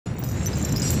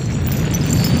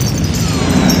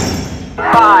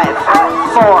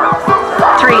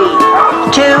2,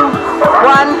 1,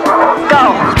 go!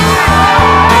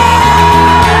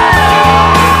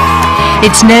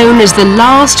 It's known as the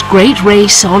last great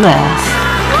race on Earth.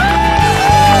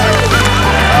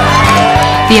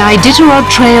 The Iditarod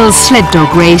Trails sled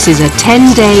dog race is a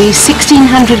 10-day,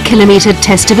 1,600-kilometre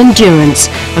test of endurance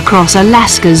across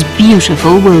Alaska's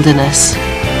beautiful wilderness.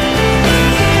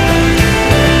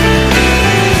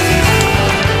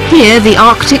 Here, the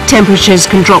Arctic temperatures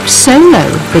can drop so low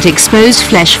that exposed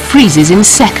flesh freezes in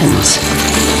seconds.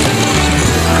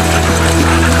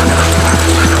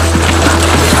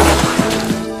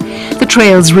 The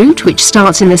trail's route, which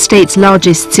starts in the state's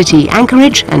largest city,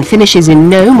 Anchorage, and finishes in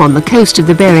Nome on the coast of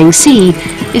the Bering Sea,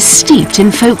 is steeped in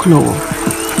folklore.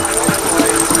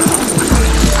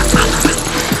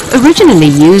 Originally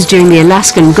used during the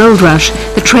Alaskan gold rush,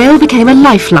 the trail became a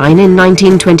lifeline in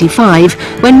 1925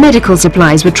 when medical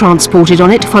supplies were transported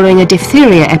on it following a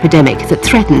diphtheria epidemic that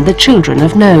threatened the children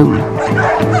of Nome.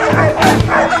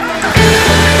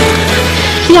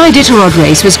 The Iditarod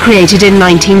race was created in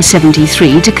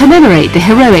 1973 to commemorate the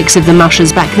heroics of the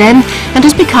mushers back then and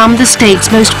has become the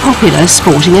state's most popular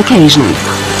sporting occasion.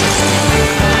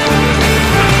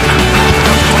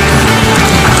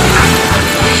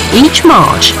 Each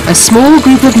March, a small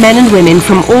group of men and women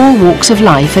from all walks of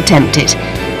life attempt it.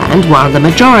 And while the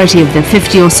majority of the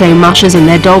 50 or so mushers and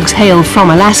their dogs hail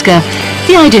from Alaska,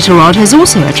 the Iditarod has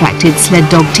also attracted sled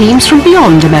dog teams from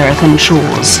beyond American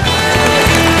shores.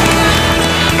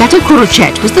 Gato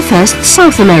Curuchet was the first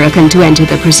South American to enter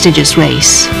the prestigious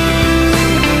race.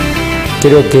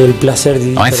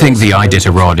 I think the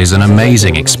Iditarod is an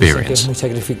amazing experience.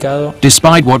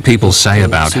 Despite what people say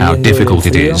about how difficult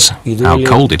it is, how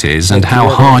cold it is, and how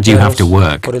hard you have to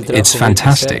work, it's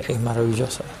fantastic.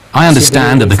 I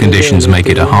understand that the conditions make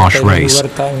it a harsh race,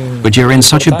 but you're in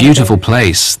such a beautiful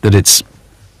place that it's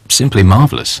simply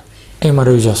marvelous.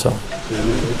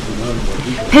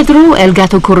 Pedro El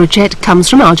Gato Curuchet comes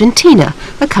from Argentina,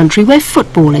 a country where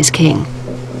football is king.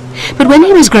 But when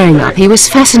he was growing up, he was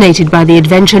fascinated by the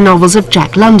adventure novels of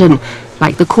Jack London,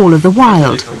 like The Call of the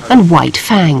Wild and White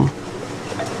Fang.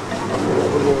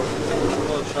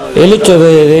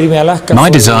 My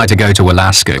desire to go to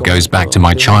Alaska goes back to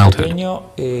my childhood.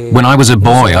 When I was a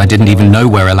boy, I didn't even know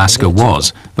where Alaska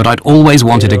was, but I'd always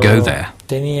wanted to go there.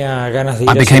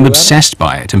 I became obsessed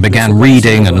by it and began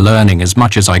reading and learning as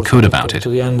much as I could about it.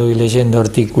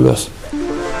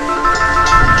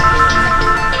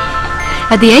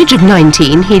 At the age of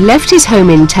 19, he left his home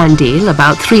in Tandil,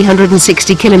 about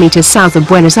 360 kilometers south of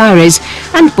Buenos Aires,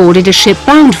 and boarded a ship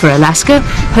bound for Alaska,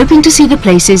 hoping to see the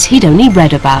places he'd only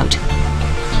read about.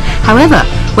 However,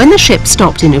 when the ship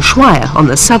stopped in Ushuaia, on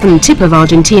the southern tip of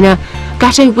Argentina,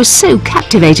 Gato was so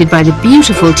captivated by the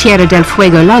beautiful Tierra del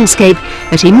Fuego landscape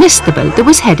that he missed the boat that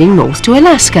was heading north to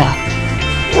Alaska.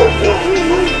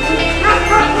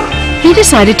 He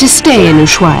decided to stay in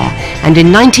Ushuaia, and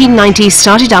in 1990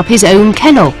 started up his own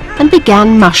kennel and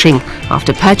began mushing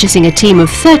after purchasing a team of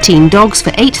 13 dogs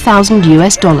for $8,000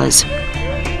 US.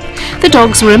 The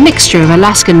dogs were a mixture of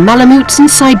Alaskan Malamutes and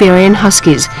Siberian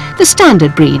Huskies, the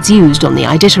standard breeds used on the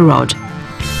Iditarod.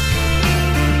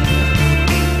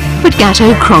 But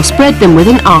Gato crossbred them with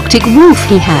an Arctic wolf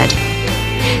he had.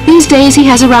 These days he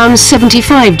has around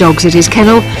 75 dogs at his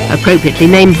kennel, appropriately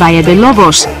named Valle de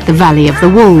Lobos, the Valley of the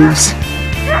Wolves.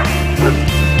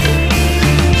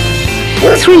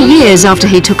 3 years after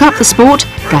he took up the sport,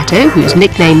 Gato, whose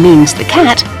nickname means the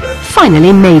cat,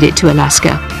 finally made it to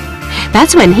Alaska.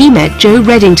 That's when he met Joe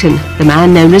Reddington, the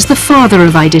man known as the father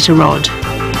of Iditarod.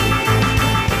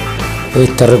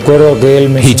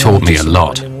 He taught me a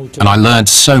lot, and I learned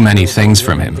so many things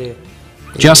from him.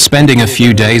 Just spending a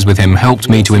few days with him helped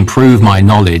me to improve my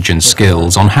knowledge and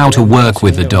skills on how to work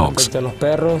with the dogs.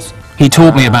 He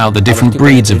taught me about the different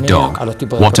breeds of dog,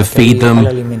 what to feed them,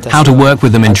 how to work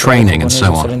with them in training, and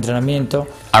so on.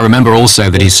 I remember also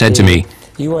that he said to me,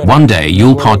 "One day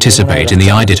you'll participate in the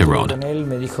Iditarod."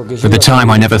 At the time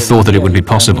I never thought that it would be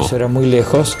possible.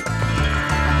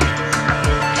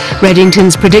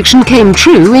 Reddington's prediction came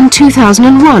true in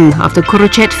 2001 after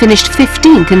Curuchet finished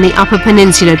 15th in the Upper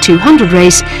Peninsula 200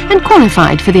 race and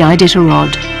qualified for the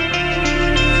Iditarod.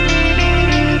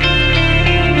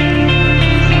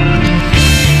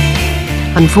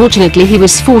 Unfortunately, he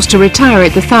was forced to retire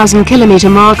at the 1,000-kilometre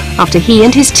mark after he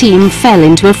and his team fell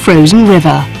into a frozen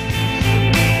river.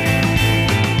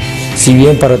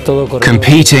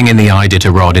 Competing in the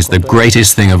Iditarod is the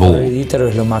greatest thing of all.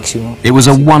 It was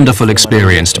a wonderful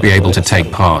experience to be able to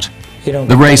take part.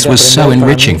 The race was so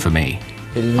enriching for me.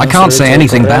 I can't say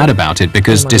anything bad about it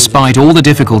because despite all the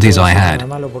difficulties I had,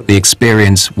 the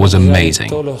experience was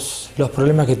amazing.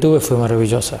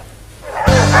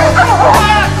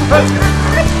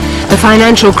 The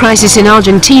financial crisis in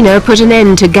Argentina put an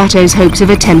end to Gato's hopes of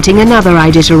attempting another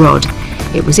Iditarod.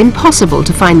 It was impossible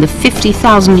to find the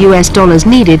 $50,000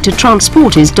 needed to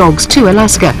transport his dogs to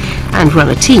Alaska and run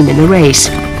a team in the race.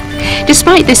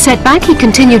 Despite this setback, he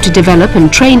continued to develop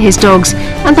and train his dogs,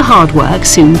 and the hard work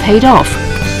soon paid off.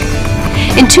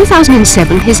 In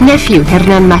 2007, his nephew,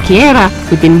 Hernan Maquiera,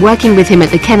 who'd been working with him at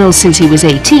the kennels since he was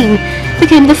 18,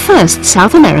 became the first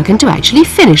South American to actually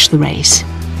finish the race.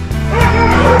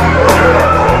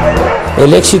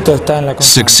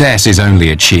 Success is only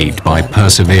achieved by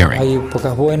persevering.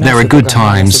 There are good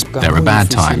times, there are bad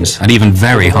times, and even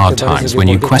very hard times when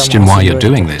you question why you're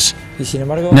doing this.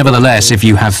 Nevertheless, if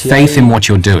you have faith in what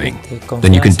you're doing,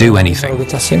 then you can do anything.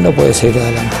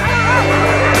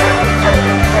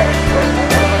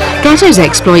 Gato's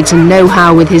exploits and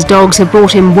know-how with his dogs have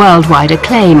brought him worldwide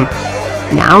acclaim.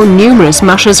 Now, numerous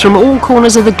mushers from all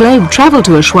corners of the globe travel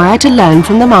to Ushuaia to learn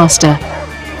from the master.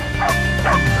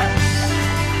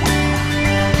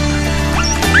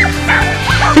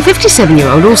 The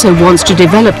 57-year-old also wants to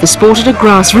develop the sport at a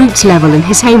grassroots level in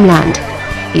his homeland.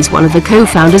 He's one of the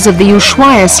co-founders of the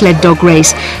Ushuaia sled dog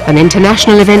race, an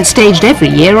international event staged every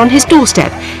year on his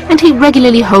doorstep, and he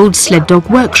regularly holds sled dog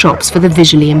workshops for the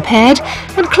visually impaired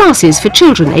and classes for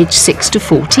children aged 6 to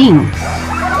 14.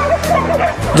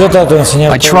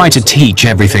 I try to teach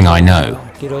everything I know.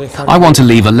 I want to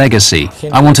leave a legacy.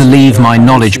 I want to leave my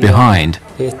knowledge behind.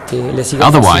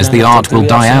 Otherwise, the art will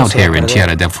die out here in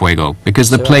Tierra del Fuego, because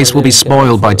the place will be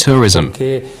spoiled by tourism.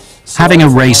 Having a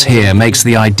race here makes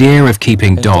the idea of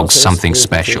keeping dogs something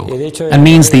special, and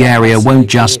means the area won't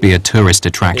just be a tourist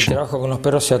attraction. For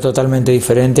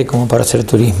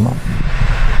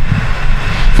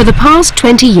the past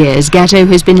 20 years, Gato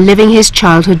has been living his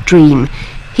childhood dream.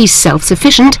 He's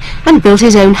self-sufficient and built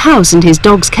his own house and his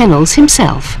dog's kennels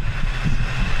himself.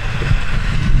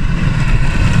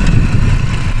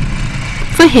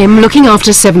 For him, looking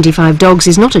after 75 dogs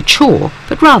is not a chore,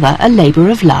 but rather a labour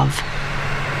of love.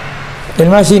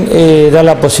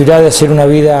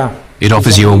 It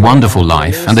offers you a wonderful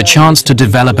life and the chance to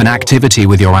develop an activity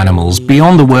with your animals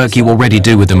beyond the work you already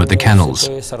do with them at the kennels.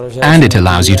 And it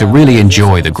allows you to really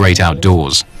enjoy the great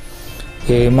outdoors.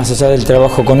 They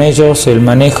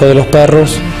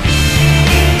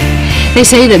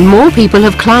say that more people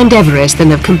have climbed Everest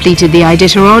than have completed the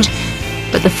Iditarod,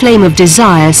 but the flame of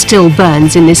desire still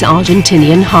burns in this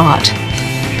Argentinian heart.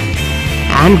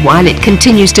 And while it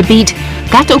continues to beat,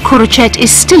 Gato Curuchet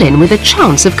is still in with a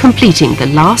chance of completing the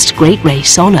last great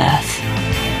race on Earth.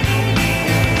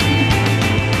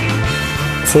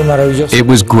 It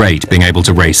was great being able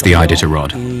to race the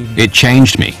Iditarod. It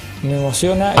changed me.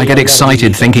 I get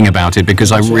excited thinking about it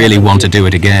because I really want to do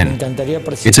it again.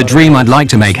 It's a dream I'd like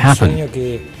to make happen.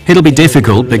 It'll be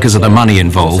difficult because of the money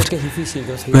involved,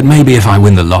 but maybe if I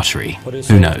win the lottery,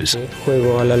 who knows?